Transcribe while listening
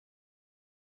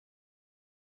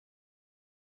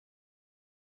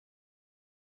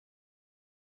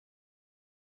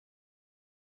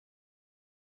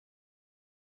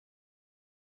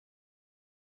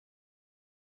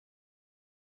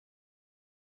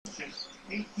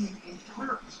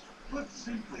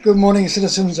Good morning,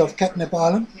 citizens of Catnip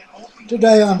Island.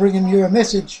 Today I'm bringing you a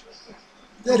message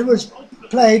that was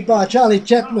played by Charlie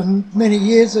Chaplin many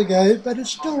years ago, but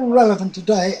it's still relevant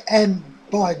today, and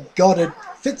by God it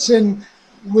fits in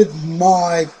with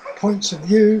my points of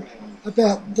view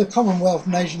about the Commonwealth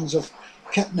nations of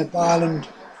Catnip Island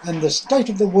and the state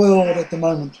of the world at the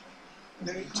moment.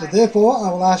 So therefore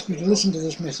I will ask you to listen to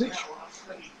this message,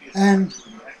 and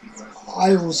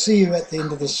I will see you at the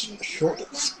end of this short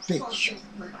speech.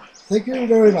 Thank you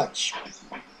very much.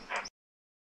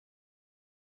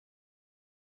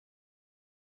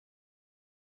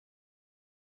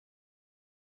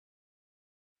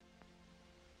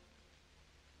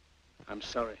 I'm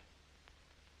sorry,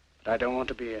 but I don't want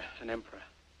to be an emperor.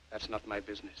 That's not my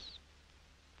business.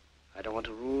 I don't want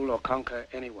to rule or conquer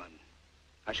anyone.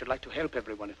 I should like to help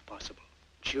everyone if possible.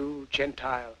 Jew,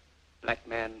 Gentile, black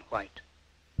man, white.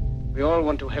 We all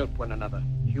want to help one another.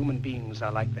 Human beings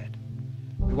are like that.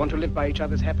 We want to live by each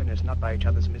other's happiness, not by each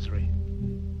other's misery.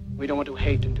 We don't want to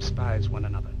hate and despise one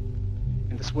another.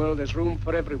 In this world there's room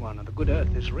for everyone, and the good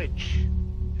earth is rich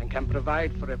and can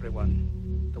provide for everyone.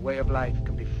 The way of life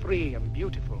can be free and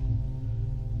beautiful,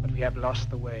 but we have lost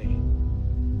the way.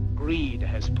 Greed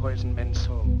has poisoned men's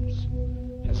souls,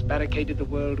 has barricaded the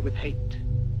world with hate,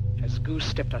 has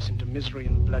goose-stepped us into misery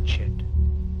and bloodshed.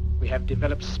 We have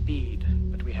developed speed,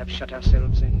 but we have shut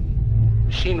ourselves in.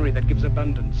 Machinery that gives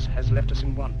abundance has left us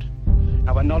in want.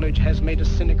 Our knowledge has made us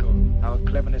cynical, our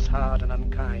cleverness hard and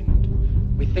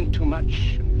unkind. We think too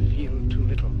much and feel too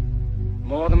little.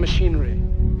 More than machinery,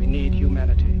 we need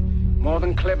humanity. More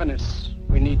than cleverness,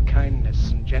 we need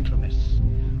kindness and gentleness.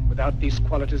 Without these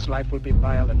qualities, life will be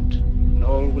violent, and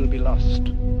all will be lost.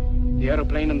 The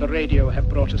aeroplane and the radio have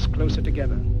brought us closer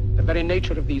together. The very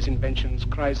nature of these inventions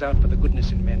cries out for the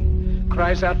goodness in men,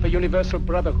 cries out for universal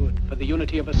brotherhood, for the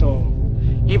unity of us all.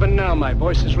 Even now, my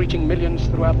voice is reaching millions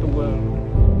throughout the world,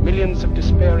 millions of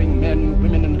despairing men,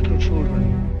 women, and little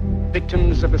children,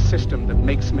 victims of a system that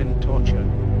makes men torture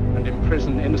and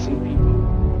imprison innocent people.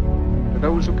 To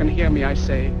those who can hear me, I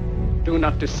say, do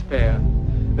not despair.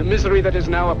 The misery that is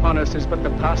now upon us is but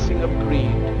the passing of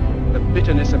greed. The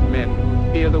bitterness of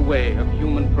men fear the way of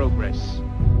human progress.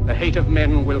 The hate of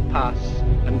men will pass,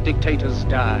 and dictators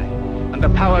die, and the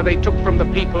power they took from the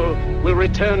people will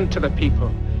return to the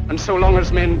people. And so long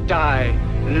as men die,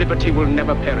 liberty will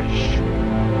never perish.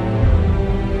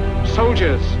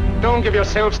 Soldiers, don't give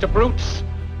yourselves to brutes.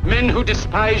 Men who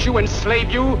despise you,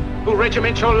 enslave you, who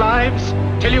regiment your lives,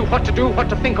 tell you what to do, what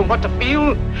to think, and what to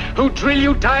feel, who drill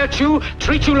you, diet you,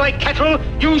 treat you like cattle,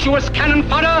 use you as cannon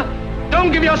fodder.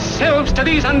 Don't give yourselves to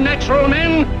these unnatural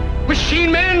men,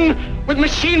 machine men with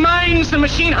machine minds and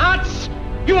machine hearts.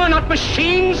 You are not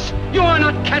machines, you are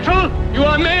not cattle, you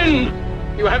are men.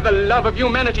 You have the love of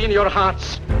humanity in your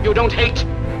hearts. You don't hate,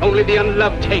 only the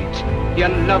unloved hate, the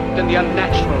unloved and the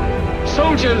unnatural.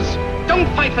 Soldiers, don't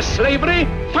fight for slavery,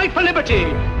 fight for liberty.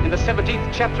 In the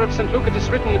 17th chapter of St. Luke it is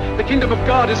written, the kingdom of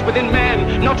God is within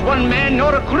man, not one man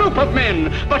nor a group of men,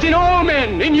 but in all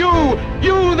men, in you.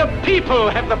 You, the people,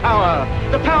 have the power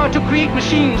to create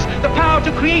machines, the power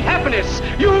to create happiness.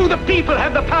 You, the people,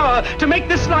 have the power to make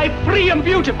this life free and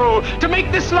beautiful, to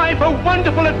make this life a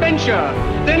wonderful adventure.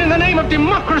 Then in the name of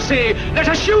democracy, let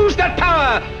us use that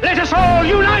power. Let us all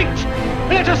unite.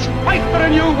 Let us fight for a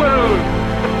new world,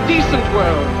 a decent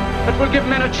world, that will give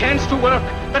men a chance to work,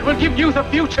 that will give youth a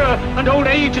future and old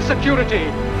age a security.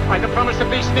 By the promise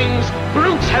of these things,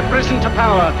 brutes have risen to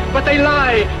power, but they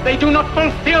lie. They do not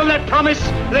fulfill that promise.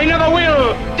 They never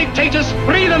will. Dictators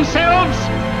free themselves,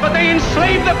 but they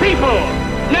enslave the people.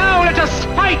 Now let us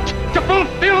fight to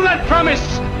fulfill that promise.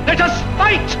 Let us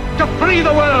fight to free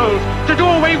the world, to do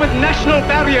away with national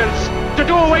barriers, to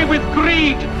do away with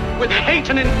greed, with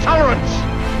hate and intolerance.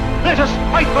 Let us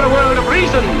fight for a world of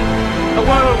reason, a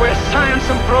world where science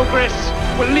and progress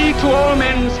will lead to all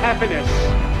men's happiness.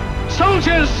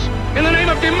 Soldiers, in the name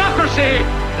of democracy,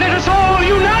 let us all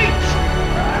unite!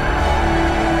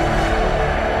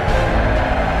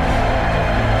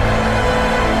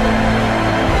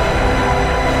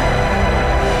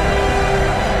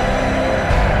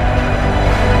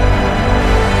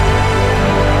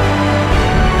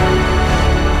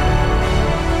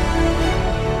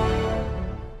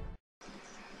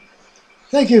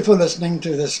 Thank you for listening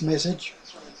to this message.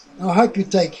 I hope you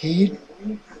take heed,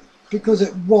 because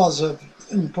it was an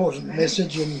important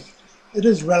message and it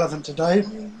is relevant today.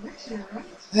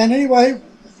 And anyway,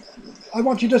 I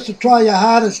want you just to try your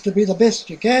hardest to be the best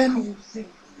you can,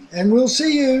 and we'll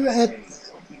see you at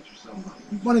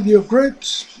one of your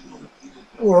groups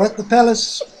or at the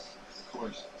palace.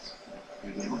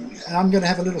 And I'm going to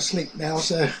have a little sleep now,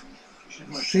 so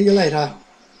See you later.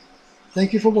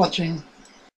 Thank you for watching.